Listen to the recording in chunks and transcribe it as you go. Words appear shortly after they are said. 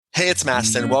Hey, it's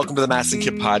Mastin. Welcome to the Mastin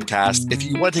Kipp podcast. If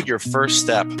you want to take your first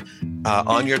step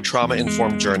on your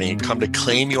trauma-informed journey, come to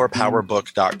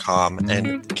claimyourpowerbook.com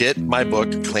and get my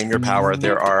book, Claim Your Power.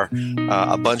 There are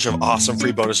a bunch of awesome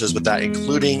free bonuses with that,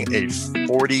 including a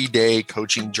 40-day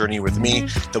coaching journey with me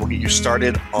that will get you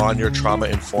started on your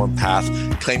trauma-informed path.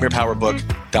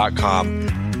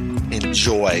 claimyourpowerbook.com.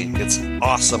 Enjoy. It's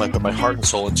awesome. I put my heart and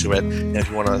soul into it. And if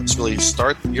you want to really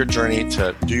start your journey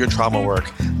to do your trauma work,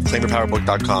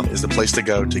 claimyourpowerbook.com is the place to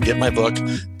go to get my book,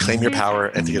 Claim Your Power,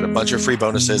 and to get a bunch of free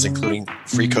bonuses, including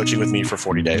free coaching with me for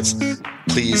 40 days.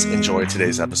 Please enjoy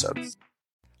today's episode.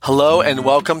 Hello and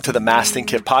welcome to the Mastin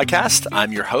Kipp podcast.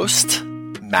 I'm your host,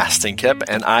 Mastin Kipp,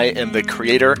 and I am the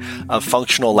creator of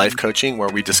Functional Life Coaching, where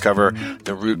we discover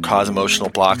the root cause emotional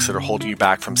blocks that are holding you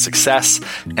back from success.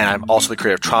 And I'm also the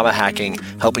creator of Trauma Hacking,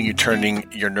 helping you turning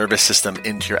your nervous system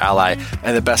into your ally,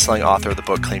 and the best-selling author of the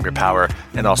book Claim Your Power,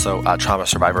 and also a trauma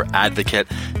survivor advocate.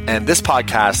 And this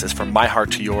podcast is from my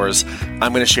heart to yours.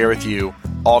 I'm going to share with you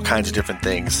all kinds of different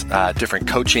things, different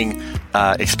coaching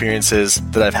experiences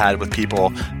that I've had with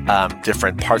people,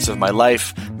 different parts of my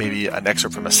life, maybe an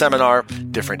excerpt from a seminar,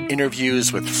 different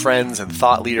interviews with friends and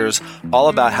thought leaders, all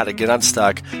about how to get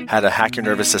unstuck, how to hack your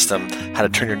nervous system, how to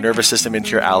turn your nervous system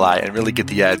into your ally and really get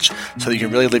the edge so that you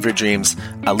can really live your dreams,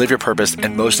 live your purpose,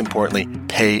 and most importantly,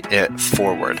 pay it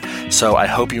forward. So I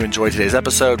hope you enjoyed today's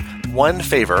episode. One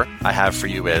favor I have for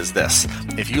you is this.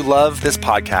 If you love this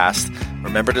podcast,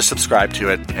 remember to subscribe to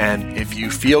it. And if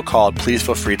you feel called, please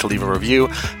feel free to leave a review,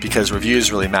 because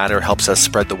reviews really matter, helps us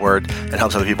spread the word, and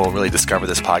helps other people really discover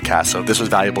this podcast. So if this was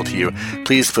valuable to you,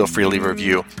 please feel free to leave a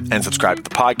review and subscribe to the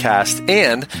podcast.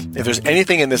 And if there's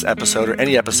anything in this episode or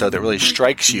any episode that really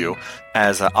strikes you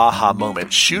as an aha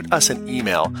moment, shoot us an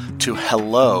email to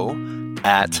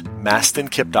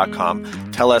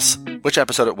hello@mastinkipp.com. Tell us which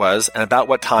episode it was and about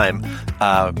what time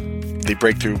the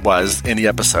breakthrough was in the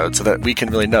episode, so that we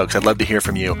can really know, because I'd love to hear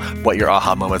from you what your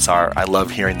aha moments are. I love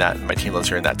hearing that, and my team loves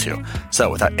hearing that too. So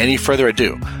without any further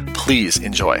ado, please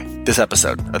enjoy this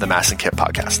episode of the Mastin Kipp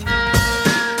podcast.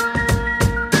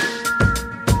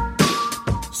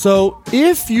 So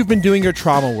if you've been doing your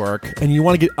trauma work and you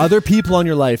want to get other people in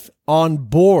your life on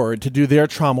board to do their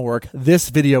trauma work, this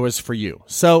video is for you.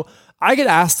 So I get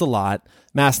asked a lot,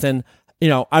 Mastin,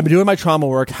 I've been doing my trauma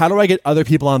work. How do I get other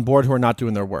people on board who are not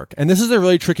doing their work? And this is a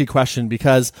really tricky question,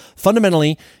 because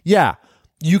fundamentally,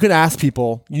 you can ask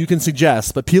people, you can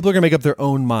suggest, but people are going to make up their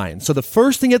own mind. So the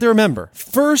first thing you have to remember,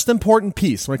 first important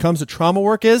piece when it comes to trauma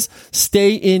work is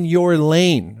stay in your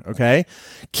lane, okay?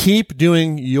 Keep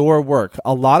doing your work.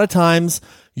 A lot of times,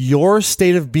 your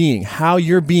state of being, how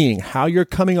you're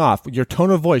coming off, your tone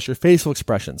of voice, your facial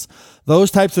expressions, those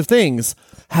types of things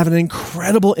have an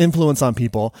incredible influence on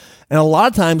people. And a lot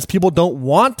of times people don't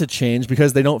want to change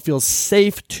because they don't feel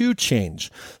safe to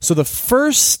change. So the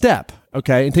first step,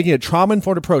 okay, in taking a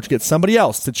trauma-informed approach to get somebody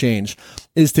else to change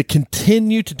is to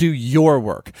continue to do your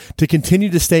work, to continue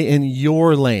to stay in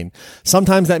your lane.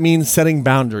 Sometimes that means setting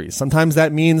boundaries. Sometimes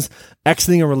that means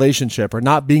exiting a relationship or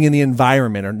not being in the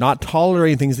environment or not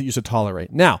tolerating things that you should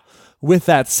tolerate. Now, with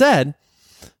that said,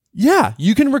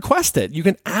 you can request it. You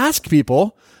can ask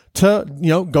people to,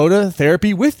 go to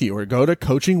therapy with you or go to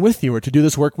coaching with you or to do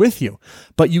this work with you,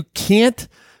 but you can't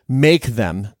make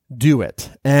them do it.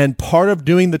 And part of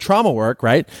doing the trauma work,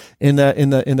 right, in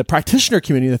the practitioner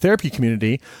community, in the therapy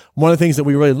community, one of the things that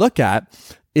we really look at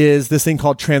is this thing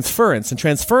called transference. And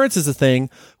transference is a thing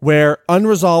where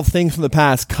unresolved things from the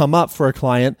past come up for a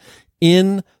client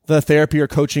in the therapy or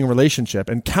coaching relationship.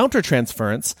 And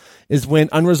countertransference is when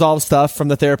unresolved stuff from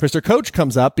the therapist or coach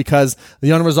comes up because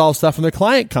the unresolved stuff from the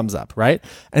client comes up, right?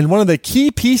 And one of the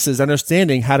key pieces,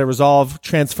 understanding how to resolve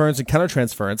transference and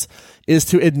countertransference, is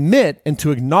to admit and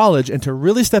to acknowledge and to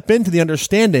really step into the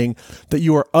understanding that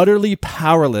you are utterly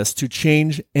powerless to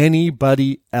change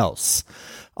anybody else.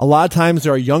 A lot of times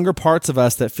there are younger parts of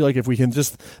us that feel like if we can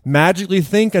just magically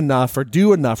think enough or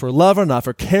do enough or love enough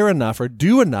or care enough or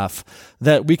do enough,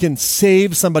 that we can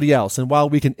save somebody else. And while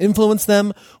we can influence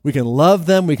them, we can love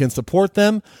them, we can support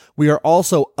them, we are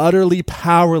also utterly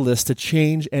powerless to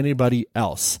change anybody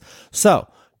else. So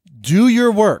do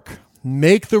your work,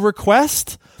 make the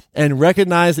request, and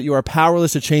recognize that you are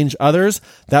powerless to change others.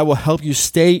 That will help you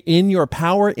stay in your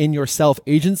power, in your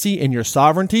self-agency, in your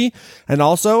sovereignty. And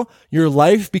also, your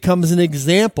life becomes an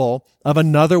example of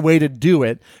another way to do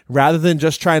it rather than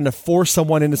just trying to force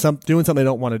someone into doing something they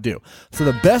don't want to do. So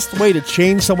the best way to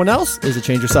change someone else is to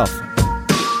change yourself.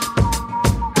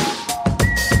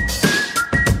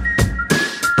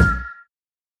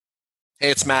 Hey,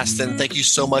 it's Mastin. Thank you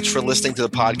so much for listening to the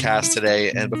podcast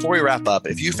today. And before we wrap up,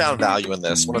 if you found value in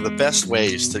this, one of the best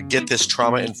ways to get this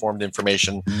trauma-informed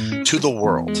information to the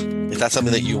world, if that's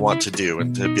something that you want to do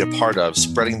and to be a part of,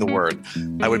 spreading the word,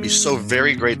 I would be so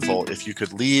very grateful if you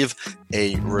could leave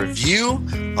a review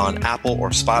on Apple or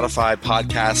Spotify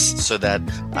podcasts so that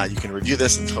you can review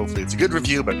this, and hopefully it's a good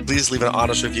review, but please leave an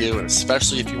honest review. And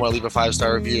especially if you want to leave a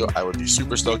 5-star review, I would be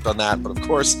super stoked on that. But of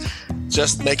course,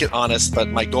 just make it honest. But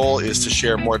my goal is to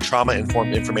share more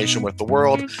trauma-informed information with the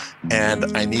world,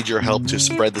 and I need your help to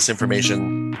spread this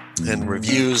information, and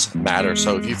reviews matter.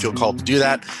 So if you feel called to do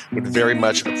that, would very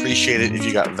much appreciate it. If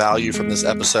you got value from this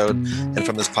episode and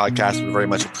from this podcast, would very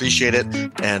much appreciate it.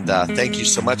 And thank you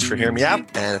so much for hearing me out.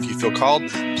 And if you feel called,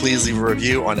 please leave a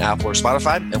review on Apple or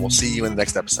Spotify, and we'll see you in the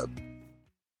next episode.